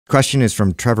Question is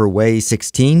from Trevor Way,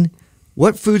 16.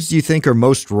 What foods do you think are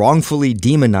most wrongfully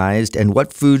demonized, and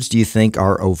what foods do you think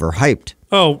are overhyped?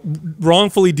 Oh,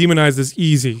 wrongfully demonized is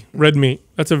easy. Red meat.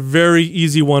 That's a very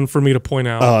easy one for me to point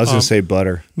out. Oh, I was going to say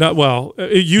butter. Not well.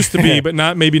 It used to be, but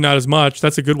maybe not as much.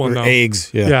 That's a good one, though.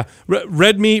 Eggs, yeah.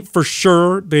 Red meat for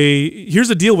sure. Here's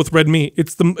the deal with red meat.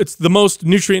 It's the most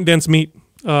nutrient dense meat,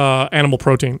 animal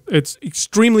protein. It's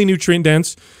extremely nutrient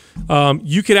dense.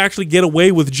 You could actually get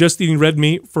away with just eating red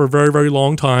meat for a very, very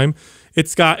long time.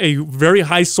 It's got a very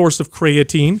high source of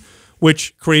creatine,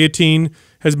 which creatine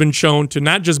has been shown to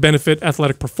not just benefit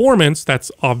athletic performance,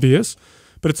 that's obvious,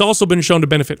 but it's also been shown to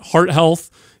benefit heart health.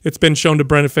 It's been shown to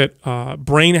benefit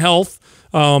brain health.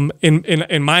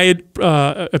 In my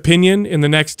opinion, in the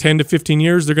next 10 to 15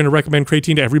 years, they're going to recommend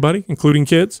creatine to everybody, including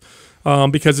kids,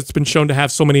 because it's been shown to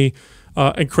have so many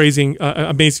amazing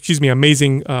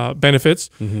benefits.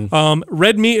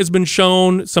 Red meat has been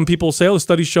shown. Some people say, "Oh, the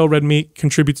studies show red meat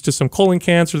contributes to some colon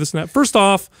cancer, this and that." First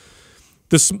off,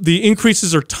 the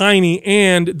increases are tiny,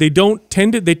 and they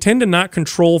tend to not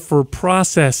control for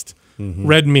processed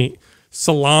red meat,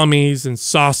 salamis and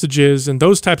sausages and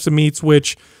those types of meats.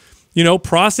 Which,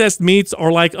 processed meats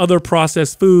are like other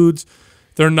processed foods.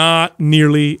 They're not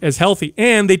nearly as healthy,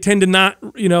 and they tend to not,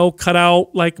 cut out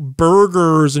like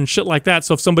burgers and shit like that.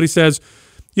 So if somebody says,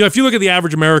 if you look at the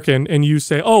average American and you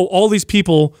say, "Oh, all these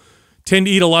people tend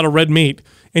to eat a lot of red meat,"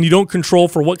 and you don't control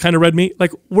for what kind of red meat,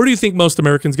 like where do you think most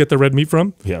Americans get their red meat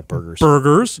from? Yeah, burgers.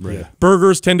 Burgers. Yeah.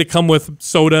 Burgers tend to come with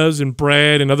sodas and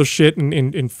bread and other shit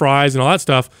and fries and all that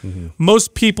stuff.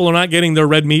 Most people are not getting their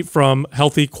red meat from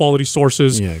healthy quality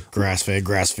sources. Yeah, grass-fed,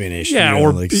 grass-finished. Yeah,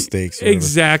 or like steaks. Or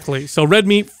exactly. So red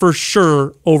meat for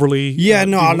sure overly. Yeah,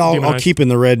 I'll demonized. keep in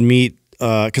the red meat.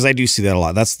 Because I do see that a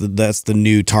lot. That's the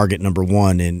new target number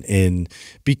one, and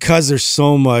because there's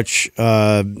so much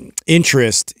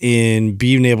interest in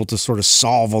being able to sort of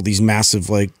solve all these massive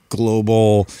like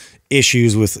global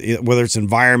issues with whether it's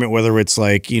environment, whether it's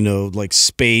like like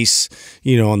space,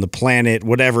 on the planet,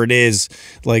 whatever it is.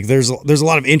 Like there's a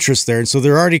lot of interest there, and so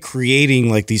they're already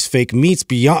creating like these fake meats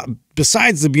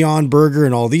besides the Beyond Burger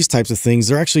and all these types of things.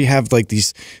 They actually have like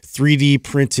these 3D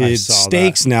printed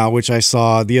steaks now, which I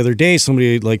saw the other day.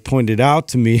 Somebody like pointed out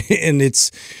to me, and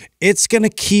it's going to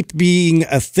keep being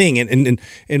a thing.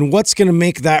 And what's going to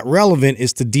make that relevant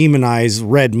is to demonize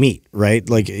red meat, right?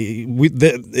 Like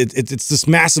it's this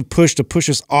massive push to push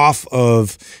us off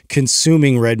of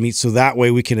consuming red meat, so that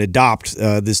way we can adopt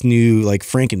this new like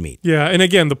Franken meat. Yeah, and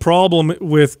again, the problem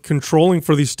with controlling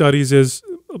for these studies is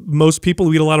most people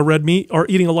who eat a lot of red meat are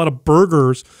eating a lot of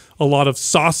burgers, a lot of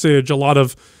sausage, a lot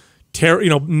of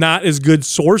not as good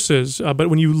sources. But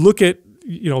when you look at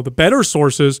the better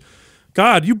sources,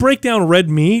 God, you break down red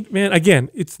meat, man. Again,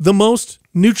 it's the most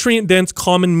nutrient dense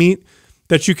common meat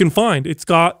that you can find. It's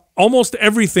got almost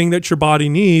everything that your body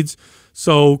needs.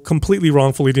 So completely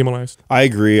wrongfully demonized. I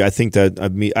agree. I think that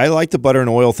I like the butter and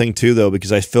oil thing too, though,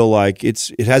 because I feel like it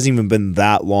hasn't even been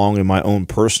that long in my own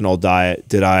personal diet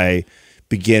did I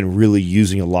begin really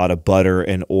using a lot of butter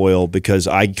and oil, because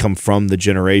I come from the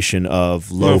generation of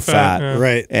low fat, yeah.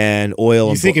 Right? And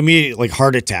oil. You think immediately like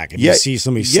heart attack if you see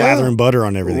somebody slathering butter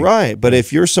on everything, right? But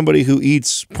if you're somebody who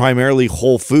eats primarily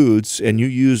whole foods and you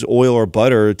use oil or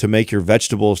butter to make your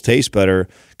vegetables taste better,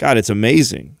 God, it's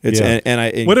amazing. It's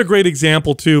what a great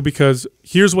example too, because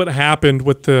here's what happened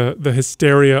with the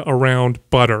hysteria around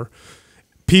butter.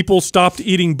 People stopped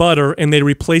eating butter and they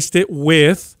replaced it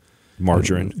with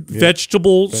margarine,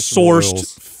 vegetable sourced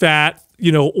oils. Fat,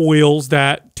 oils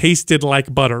that tasted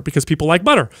like butter, because people like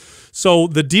butter. So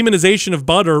the demonization of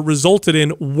butter resulted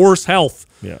in worse health,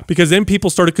 because then people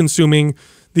started consuming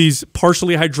these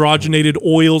partially hydrogenated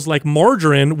oils like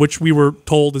margarine, which we were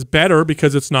told is better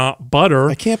because it's not butter.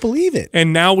 I can't believe it.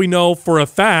 And now we know for a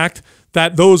fact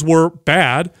that those were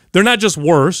bad. They're not just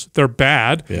worse, they're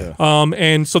bad. Yeah.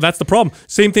 And so that's the problem.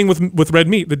 Same thing with red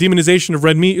meat. The demonization of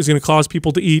red meat is going to cause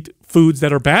people to eat foods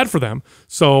that are bad for them.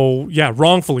 So yeah,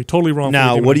 totally wrongfully.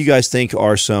 Now, demonized. what do you guys think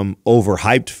are some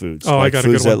overhyped foods? Oh, like I got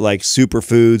foods a good that one. like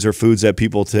superfoods, or foods that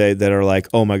people today that are like,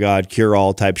 oh my God, cure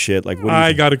all type shit. Like, what do you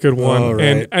think? got a good one. Oh,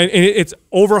 right. And it's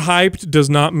overhyped does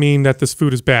not mean that this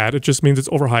food is bad. It just means it's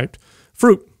overhyped.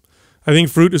 Fruit. I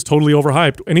think fruit is totally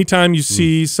overhyped. Anytime you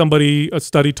see a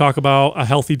study talk about a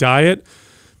healthy diet,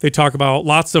 they talk about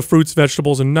lots of fruits,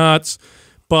 vegetables, and nuts.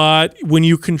 But when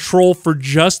you control for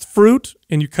just fruit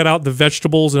and you cut out the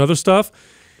vegetables and other stuff,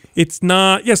 it's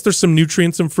not, yes, there's some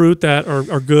nutrients in fruit that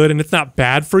are good and it's not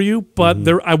bad for you, but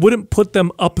I wouldn't put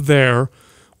them up there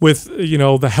with,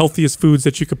 the healthiest foods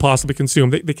that you could possibly consume.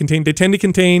 They tend to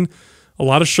contain a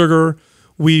lot of sugar,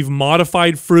 We've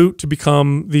modified fruit to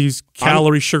become these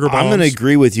calorie sugar bombs. I'm going to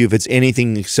agree with you if it's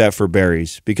anything except for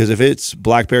berries, because if it's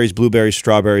blackberries, blueberries,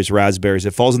 strawberries, raspberries,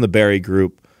 it falls in the berry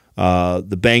group.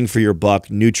 The bang for your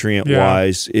buck,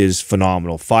 nutrient-wise, is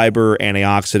phenomenal. Fiber,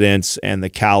 antioxidants, and the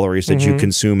calories that you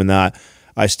consume in that,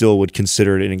 I still would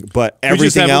consider it. But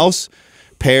everything else,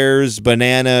 pears,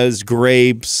 bananas,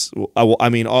 grapes, I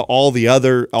mean, all the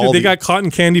other... They got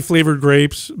cotton candy flavored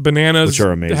grapes. Bananas which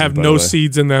are amazing, have no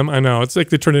seeds in them. I know. It's like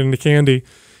they turn it into candy.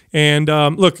 And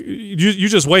look, you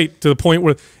just wait to the point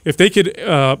where if they could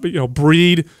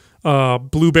breed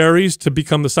blueberries to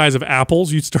become the size of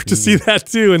apples, you'd start to see that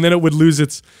too. And then it would lose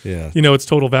its its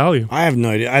total value. I have no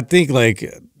idea. I think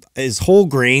is whole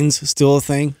grains still a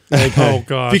thing? Like, oh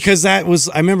gosh, because I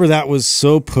remember that was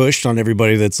so pushed on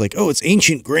everybody. That's like, oh, it's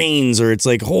ancient grains or it's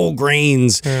like whole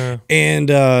grains. And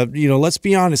let's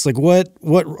be honest. Like, what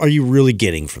are you really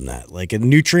getting from that? Like,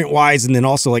 nutrient wise, and then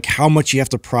also like how much you have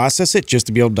to process it just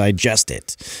to be able to digest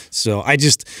it. So I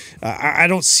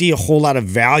don't see a whole lot of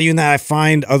value in that. I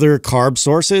find other carb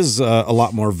sources a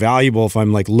lot more valuable if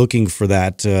I'm like looking for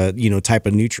that type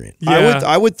of nutrient. Yeah.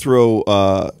 I would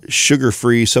throw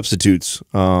sugar-free substitutes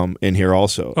in here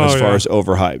also. As far as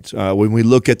overhyped. When we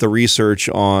look at the research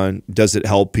on does it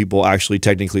help people actually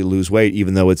technically lose weight,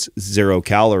 even though it's 0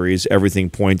 calories, everything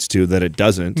points to that it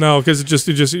doesn't. No, because it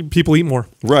just people eat more.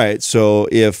 Right. So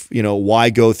if,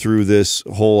 why go through this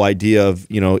whole idea of,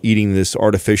 eating this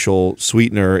artificial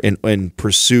sweetener in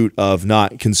pursuit of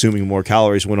not consuming more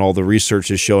calories when all the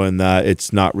research is showing that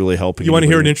it's not really helping? You want to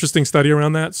hear an interesting study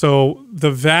around that? So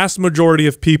the vast majority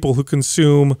of people who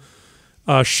consume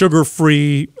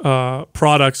sugar-free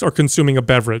products are consuming a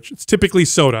beverage. It's typically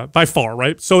soda, by far,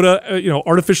 right? Soda,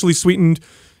 artificially sweetened,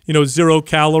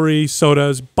 0-calorie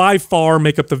sodas by far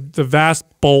make up the vast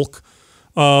bulk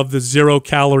of the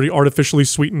 0-calorie artificially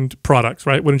sweetened products,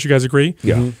 right? Wouldn't you guys agree?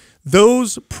 Yeah.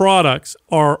 Those products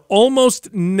are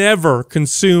almost never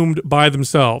consumed by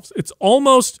themselves. It's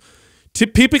almost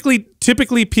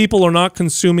typically people are not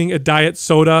consuming a diet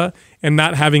soda and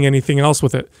not having anything else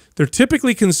with it. They're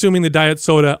typically consuming the diet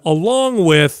soda along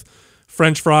with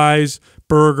French fries,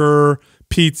 burger,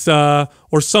 pizza,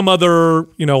 or some other,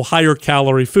 higher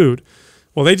calorie food.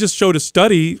 Well, they just showed a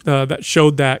study that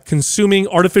showed that consuming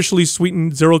artificially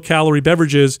sweetened 0-calorie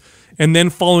beverages and then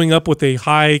following up with a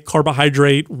high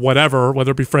carbohydrate whatever,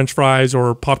 whether it be French fries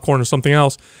or popcorn or something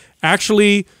else,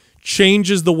 actually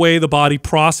changes the way the body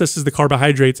processes the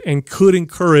carbohydrates and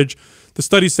the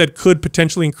study said could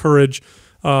potentially encourage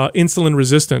insulin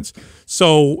resistance.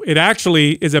 So it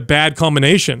actually is a bad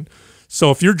combination.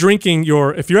 So if you're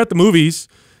if you're at the movies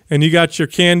and you got your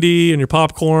candy and your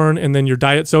popcorn and then your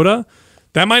diet soda,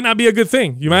 that might not be a good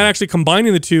thing. You might actually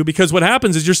combining the two, because what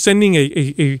happens is you're sending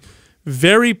a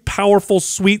very powerful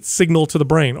sweet signal to the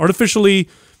brain. Artificially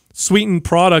sweetened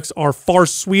products are far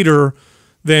sweeter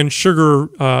than sugar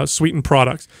sweetened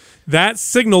products. That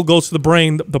signal goes to the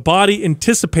brain. The body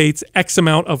anticipates X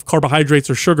amount of carbohydrates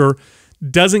or sugar,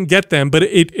 doesn't get them, but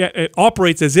it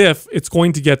operates as if it's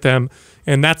going to get them,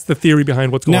 and that's the theory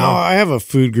behind what's going on. Now, I have a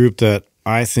food group that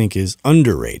I think is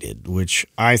underrated, which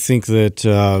I think that,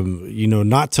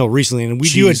 not till recently, and we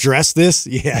do address this.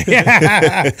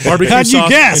 Yeah. Barbecue How'd you sauce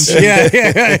guess?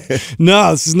 Yeah.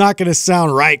 No, this is not going to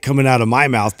sound right coming out of my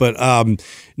mouth, but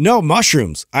no,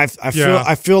 mushrooms. I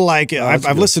feel like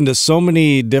I've listened to so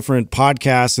many different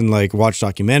podcasts and like watched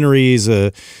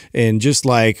documentaries, and just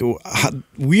like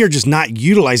we are just not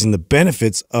utilizing the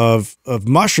benefits of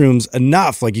mushrooms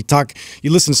enough. Like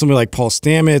you listen to somebody like Paul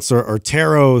Stamets or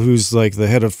Taro, who's like the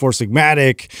head of Four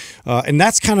Sigmatic, and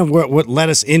that's kind of what led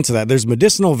us into that. There's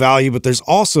medicinal value, but there's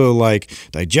also like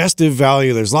digestive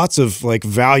value. There's lots of like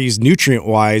values nutrient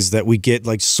wise that we get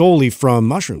like solely from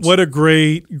mushrooms. What a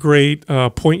great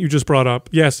point you just brought up.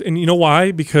 Yes, and you know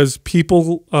why? Because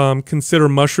people consider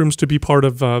mushrooms to be part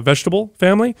of vegetable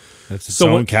family. That's its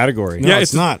own category. Yeah, no,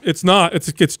 it's not. It's not.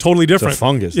 It's totally different. It's a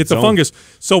fungus. It's a fungus.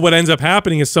 So what ends up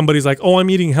happening is somebody's like, oh, I'm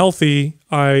eating healthy.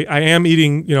 I am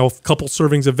eating a couple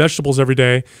servings of vegetables every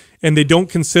day, and they don't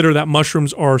consider that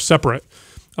mushrooms are separate.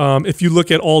 If you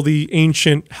look at all the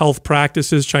ancient health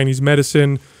practices, Chinese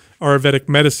medicine, Ayurvedic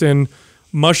medicine,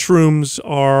 mushrooms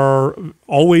are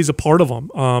always a part of them.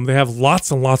 They have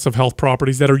lots and lots of health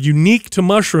properties that are unique to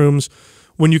mushrooms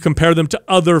when you compare them to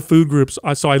other food groups.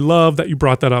 So I love that you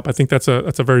brought that up. I think that's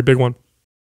a very big one.